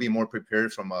I think they'll be more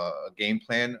prepared from a game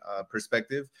plan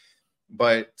perspective.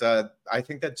 But I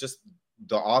think that just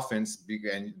the offense,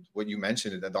 and what you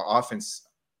mentioned, that the offense,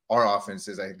 our offense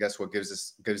is, I guess, what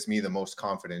gives me the most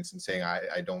confidence in saying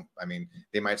I mean,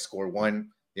 they might score 1,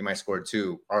 they might score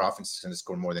 2. Our offense is going to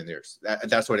score more than theirs.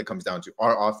 That's what it comes down to.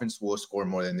 Our offense will score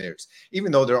more than theirs.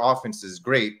 Even though their offense is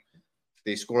great,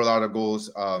 they score a lot of goals.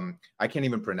 I can't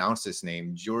even pronounce this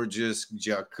name. Georgios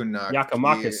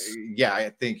Giacomakis. Yeah,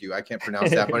 thank you. I can't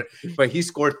pronounce that, but he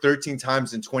scored 13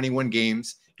 times in 21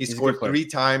 games. He scored 3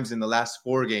 times in the last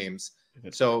 4 games.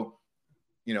 So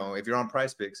if you're on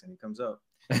Prize Picks and he comes up.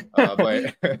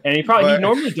 But and he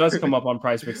normally does come up on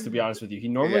Prize Picks, to be honest with you. He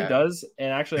normally does.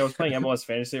 And actually, I was playing MLS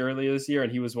Fantasy earlier this year,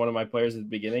 and he was one of my players at the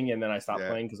beginning, and then I stopped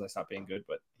playing because I stopped being good.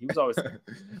 But he was always there.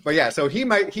 But yeah, so he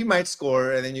might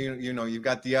score, and then you've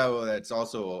got Diallo that's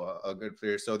also a good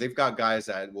player. So they've got guys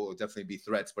that will definitely be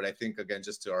threats. But I think, again,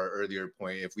 just to our earlier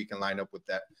point, if we can line up with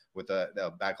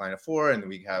the back line of 4, and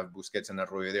we have Busquets and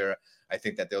Arroyo there, I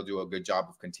think that they'll do a good job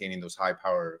of containing those high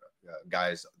power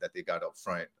guys that they got up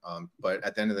front. But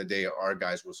at the end of the day, our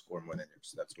guys will score more than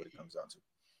yours. That's what it comes down to.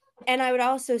 And I would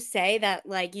also say that,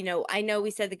 I know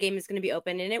we said the game is going to be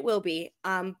open, and it will be.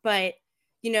 But,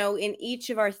 in each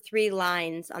of our 3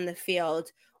 lines on the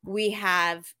field, we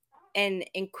have an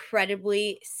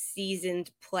incredibly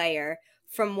seasoned player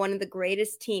from one of the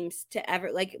greatest teams to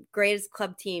ever, greatest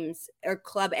club teams or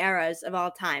club eras of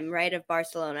all time, right, of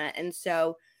Barcelona. And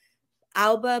so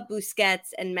Alba, Busquets,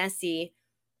 and Messi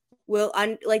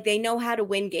they know how to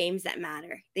win games that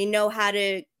matter. They know how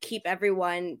to keep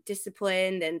everyone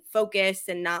disciplined and focused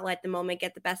and not let the moment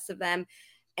get the best of them.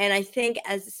 And I think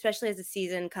especially as the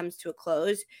season comes to a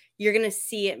close, you're going to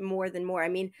see it more than more. I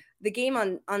mean, the game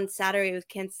on Saturday with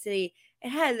Kansas City, it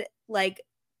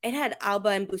had Alba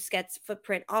and Busquets'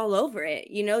 footprint all over it.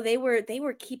 They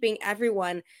were keeping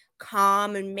everyone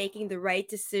calm and making the right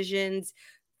decisions,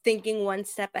 thinking one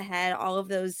step ahead, all of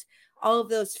those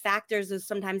factors, those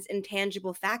sometimes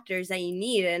intangible factors that you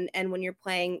need. And when you're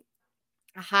playing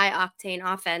a high octane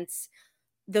offense,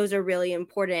 those are really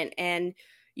important. And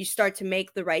you start to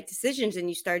make the right decisions, and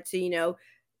you start to,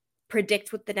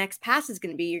 predict what the next pass is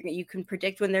going to be. You can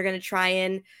predict when they're going to try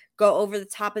and go over the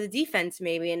top of the defense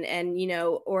maybe, and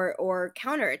or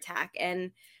counterattack.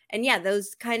 And yeah,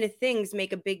 those kind of things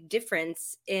make a big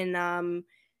difference in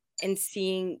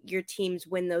seeing your teams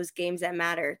win those games that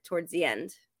matter towards the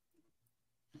end.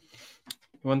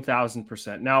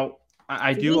 1000%. Now,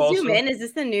 I do also zoom in. Is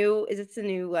this the new?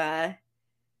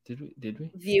 Did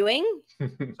we viewing?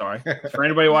 Sorry, for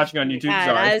anybody watching on YouTube. God,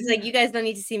 sorry, I was like, you guys don't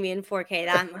need to see me in 4K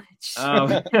that much.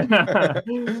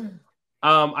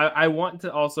 I want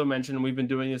to also mention, we've been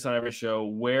doing this on every show,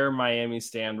 where Miami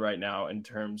stand right now in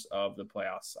terms of the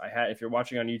playoffs. If you're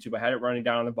watching on YouTube, I had it running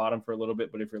down on the bottom for a little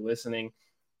bit, but if you're listening,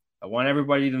 I want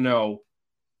everybody to know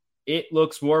it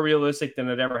looks more realistic than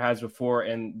it ever has before,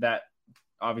 and that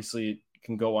obviously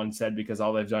can go unsaid because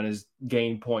all they've done is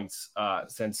gain points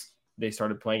since they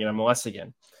started playing in MLS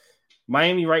again.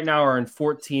 Miami right now are in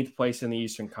 14th place in the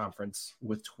Eastern Conference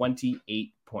with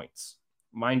 28 points.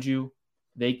 Mind you,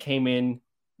 they came in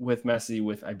with Messi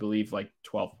with, I believe,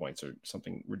 12 points or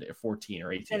something, 14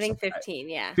 or 18. I think 15,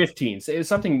 yeah. 15. So it was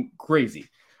something crazy.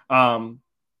 Now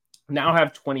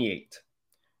have 28.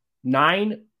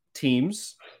 9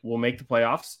 teams will make the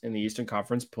playoffs in the Eastern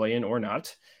Conference, play in or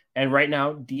not. And right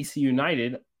now, DC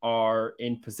United are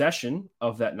in possession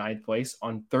of that 9th place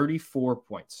on 34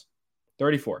 points.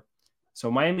 34. So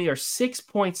Miami are 6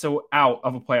 points out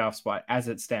of a playoff spot as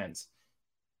it stands.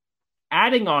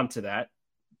 Adding on to that,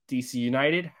 DC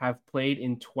United have played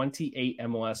in 28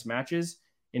 MLS matches.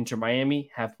 Inter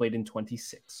Miami have played in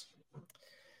 26.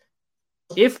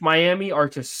 If Miami are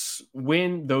to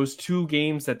win those 2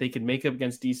 games that they could make up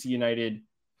against DC United,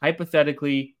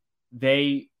 hypothetically,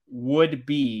 they would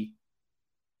be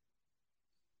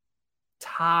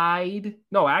tied.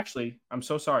 No, actually, I'm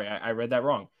so sorry. I read that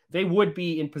wrong. They would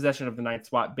be in possession of the 9th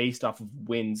spot based off of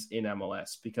wins in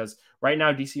MLS, because right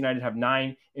now DC United have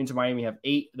 9, Inter Miami have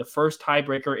 8. The first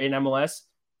tiebreaker in MLS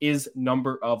is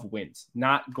number of wins,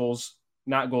 not goals,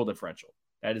 not goal differential.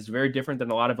 That is very different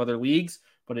than a lot of other leagues,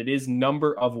 but it is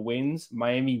number of wins.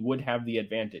 Miami would have the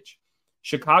advantage.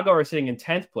 Chicago are sitting in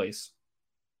 10th place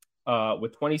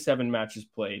with 27 matches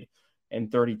played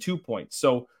and 32 points.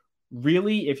 So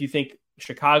really, if you think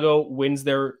Chicago wins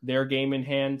their game in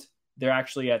hand, they're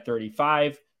actually at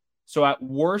 35. So at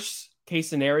worst case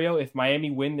scenario, if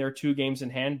Miami win their 2 games in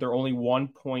hand, they're only 1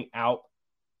 point out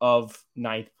of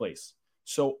 9th place.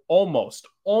 So almost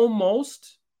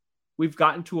we've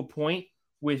gotten to a point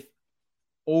with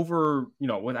over,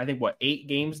 with I think 8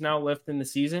 games now left in the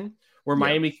season where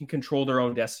Miami can control their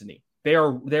own destiny. They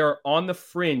are on the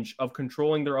fringe of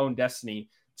controlling their own destiny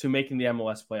to making the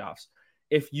MLS playoffs.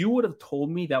 If you would have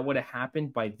told me that would have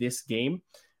happened by this game,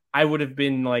 I would have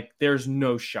been like, there's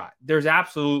no shot. There's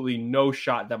absolutely no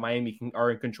shot that Miami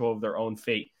are in control of their own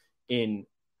fate in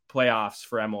playoffs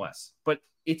for MLS. But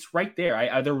it's right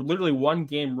there. They're literally 1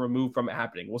 game removed from it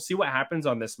happening. We'll see what happens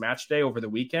on this match day over the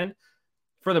weekend.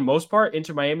 For the most part,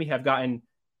 Inter Miami have gotten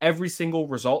every single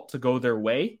result to go their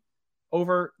way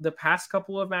over the past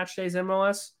couple of match days in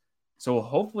MLS. So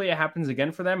hopefully it happens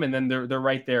again for them, and then they're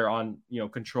right there on,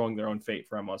 controlling their own fate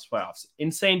for MLS playoffs.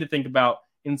 Insane to think about,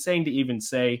 insane to even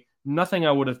say. Nothing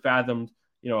I would have fathomed,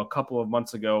 a couple of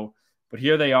months ago. But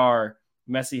here they are.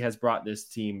 Messi has brought this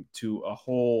team to a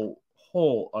whole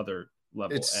other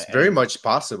level. It's very much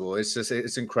possible.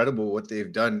 It's incredible what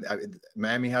they've done.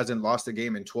 Miami hasn't lost a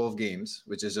game in 12 games,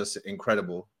 which is just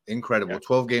incredible. Yeah.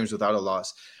 12 games without a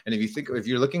loss. And if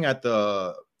you're looking at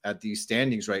the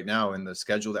standings right now and the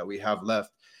schedule that we have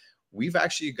left, we've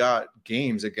actually got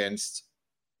games against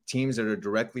teams that are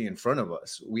directly in front of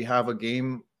us. We have a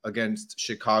game against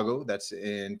Chicago that's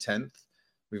in 10th.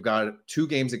 We've got 2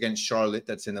 games against Charlotte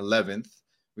that's in 11th.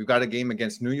 We've got a game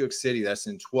against New York City that's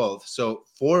in 12th. So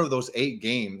 4 of those 8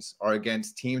 games are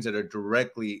against teams that are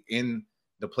directly in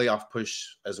the playoff push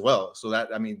as well. So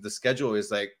the schedule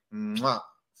is like mwah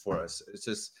for us. It's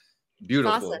just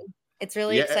beautiful. Awesome. It's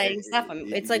really exciting stuff.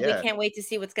 It's like we can't wait to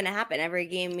see what's going to happen. Every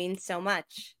game means so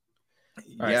much.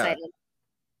 Excited.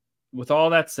 With all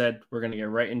that said, we're going to get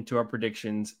right into our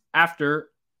predictions after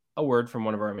a word from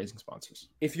one of our amazing sponsors.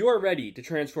 If you are ready to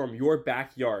transform your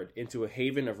backyard into a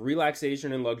haven of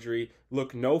relaxation and luxury,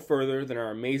 look no further than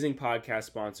our amazing podcast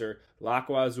sponsor,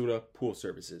 L'Acqua Azzurra Pool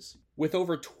Services. With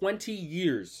over 20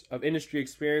 years of industry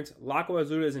experience, L'Acqua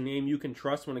Azzurra is a name you can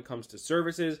trust when it comes to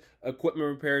services, equipment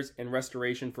repairs, and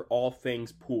restoration for all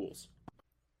things pools.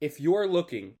 If you're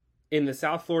looking in the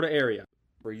South Florida area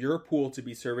for your pool to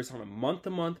be serviced on a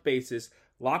month-to-month basis,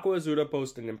 L'Acqua Azzurra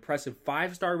boasts an impressive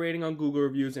 5-star rating on Google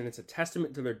reviews, and it's a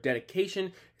testament to their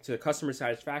dedication to customer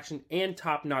satisfaction and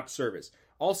top-notch service.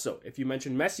 Also, if you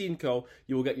mention Messi & Co.,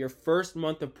 you will get your first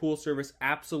month of pool service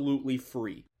absolutely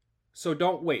free. So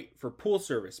don't wait. For pool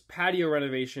service, patio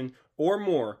renovation, or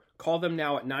more, call them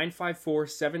now at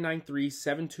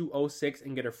 954-793-7206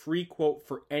 and get a free quote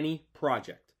for any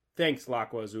project. Thanks,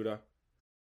 L'Acqua Azzurra.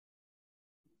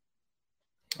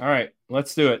 All right,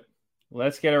 let's do it.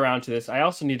 Let's get around to this. I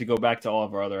also need to go back to all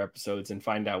of our other episodes and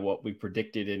find out what we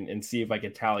predicted and see if I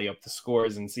can tally up the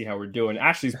scores and see how we're doing.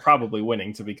 Ashley's probably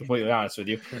winning, to be completely honest with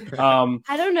you.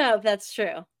 I don't know if that's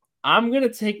true. I'm going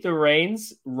to take the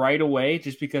reins right away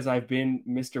just because I've been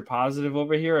Mr. Positive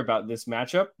over here about this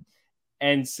matchup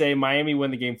and say Miami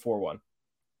win the game 4-1.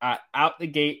 Out the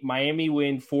gate, Miami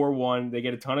win 4-1. They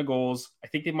get a ton of goals. I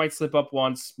think they might slip up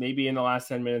once, maybe in the last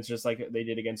 10 minutes, just like they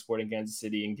did against Sporting Kansas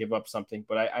City, and give up something.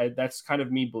 But that's kind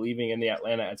of me believing in the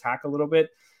Atlanta attack a little bit.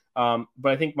 But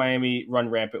I think Miami run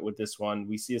rampant with this one.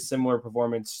 We see a similar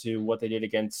performance to what they did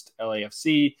against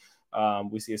LAFC.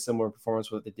 We see a similar performance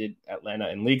with what they did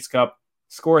Atlanta in Leagues Cup.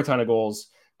 Score a ton of goals.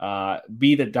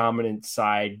 Be the dominant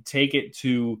side. Take it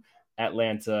to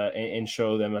Atlanta and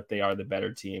show them that they are the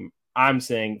better team. I'm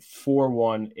saying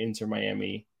 4-1 Inter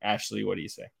Miami. Ashley, what do you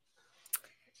say?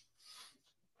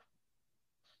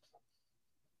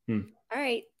 All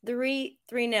right,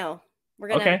 3-0. We're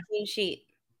gonna have a clean sheet.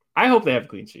 I hope they have a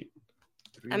clean sheet.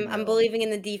 I'm believing in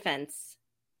the defense.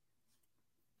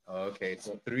 Okay,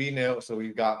 so 3-0. So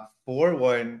we've got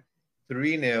 4-1,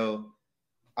 3-0.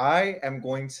 I am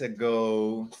going to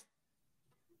go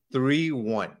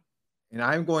 3-1, and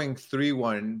I'm going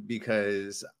 3-1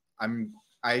 because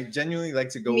I genuinely like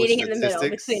to go with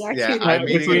statistics. In the middle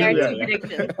between our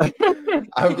two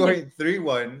I'm going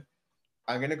 3-1.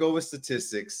 I'm going to go with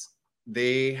statistics.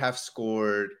 They have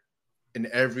scored in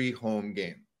every home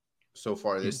game so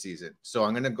far this season. So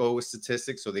I'm going to go with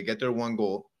statistics. So they get their 1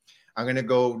 goal. I'm going to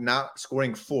go not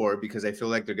scoring 4 because I feel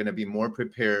like they're going to be more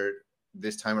prepared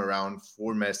this time around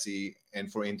for Messi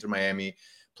and for Inter Miami.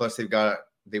 Plus, they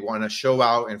want to show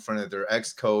out in front of their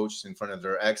ex-coach, in front of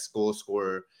their ex-goal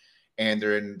scorer. And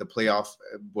they're in the playoff.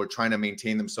 We're trying to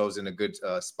maintain themselves in a good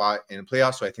spot in the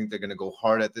playoffs. So I think they're going to go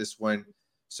hard at this one.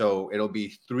 So it'll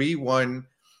be 3-1.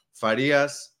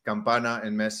 Farias, Campana,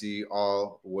 and Messi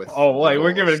all with. Oh, wait,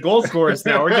 we're giving goal scorers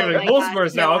now. We're giving goal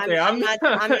scorers now. Okay, I'm not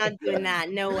doing that.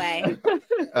 No way.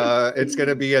 It's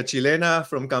gonna be a chilena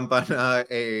from Campana,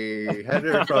 a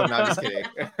header from. No, I'm just kidding.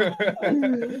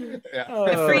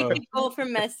 A free kick goal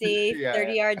from Messi,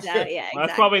 30 yards out. Yeah, exactly.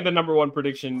 That's probably the number 1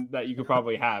 prediction that you could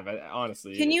probably have.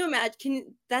 Honestly, can you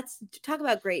imagine? That's talk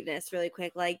about greatness, really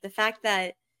quick. Like the fact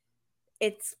that.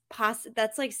 It's possible.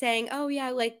 That's like saying, oh yeah,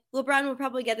 like LeBron will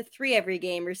probably get a 3 every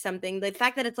game or something. The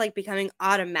fact that it's like becoming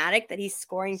automatic that he's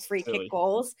scoring free kick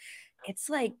goals,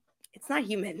 it's like it's not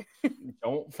human.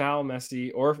 Don't foul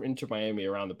Messi or Inter Miami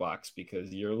around the box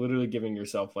because you're literally giving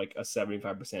yourself like a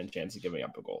 75% chance of giving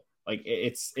up a goal. Like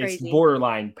it's Crazy.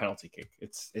 borderline penalty kick.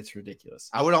 It's ridiculous.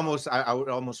 I would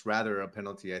almost rather a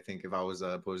penalty. I think if I was a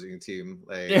opposing team,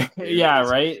 like yeah,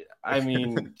 right. I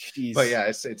mean, geez. But yeah,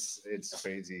 it's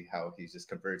crazy how he just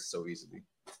converts so easily.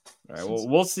 All right, well,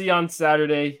 we'll see on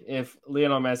Saturday if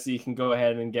Lionel Messi can go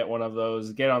ahead and get one of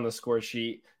those, get on the score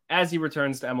sheet as he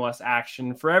returns to MLS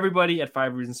action. For everybody at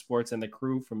 5 Reasons Sports and the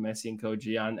crew from Messi and Co,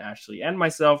 Gian, Ashley, and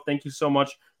myself, thank you so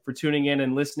much for tuning in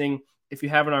and listening. If you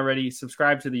haven't already,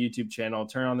 subscribe to the YouTube channel,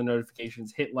 turn on the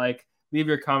notifications, hit like, leave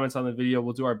your comments on the video.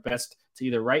 We'll do our best to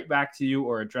either write back to you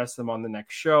or address them on the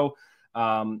next show.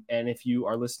 And if you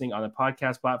are listening on the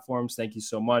podcast platforms, thank you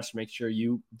so much. Make sure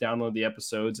you download the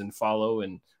episodes and follow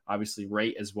and obviously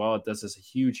rate as well. It does us a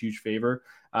huge, huge favor.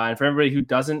 And for everybody who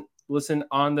doesn't listen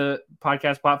on the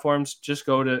podcast platforms, just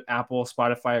go to Apple,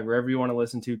 Spotify, wherever you want to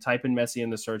listen to, type in Messi in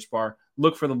the search bar,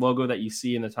 look for the logo that you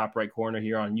see in the top right corner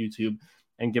here on YouTube,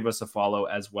 and give us a follow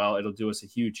as well. It'll do us a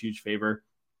huge, huge favor.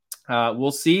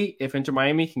 We'll see if Inter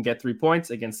Miami can get 3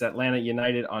 points against Atlanta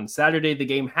United on Saturday. The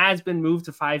game has been moved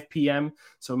to 5 p.m.,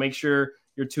 so make sure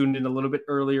you're tuned in a little bit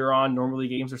earlier on. Normally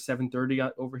games are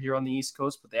 7:30 over here on the East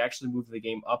Coast, but they actually moved the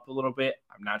game up a little bit.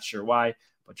 I'm not sure why,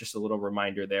 but just a little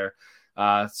reminder there.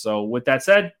 So with that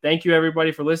said, thank you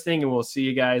everybody for listening, and we'll see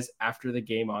you guys after the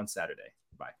game on Saturday.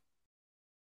 Bye.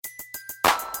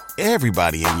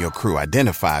 Everybody in your crew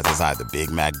identifies as either Big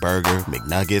Mac Burger,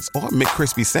 McNuggets, or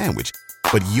McCrispy Sandwich.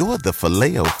 But you're the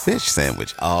Filet-O-Fish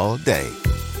Sandwich all day.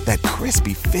 That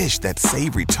crispy fish, that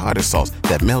savory tartar sauce,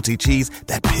 that melty cheese,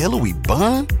 that pillowy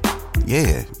bun.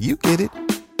 Yeah, you get it.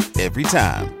 Every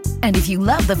time. And if you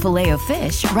love the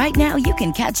Filet-O-Fish, right now you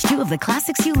can catch 2 of the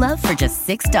classics you love for just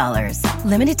 $6.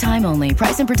 Limited time only.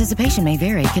 Price and participation may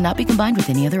vary. Cannot be combined with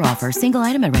any other offer. Single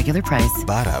item at regular price.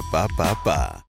 Ba-da-ba-ba-ba.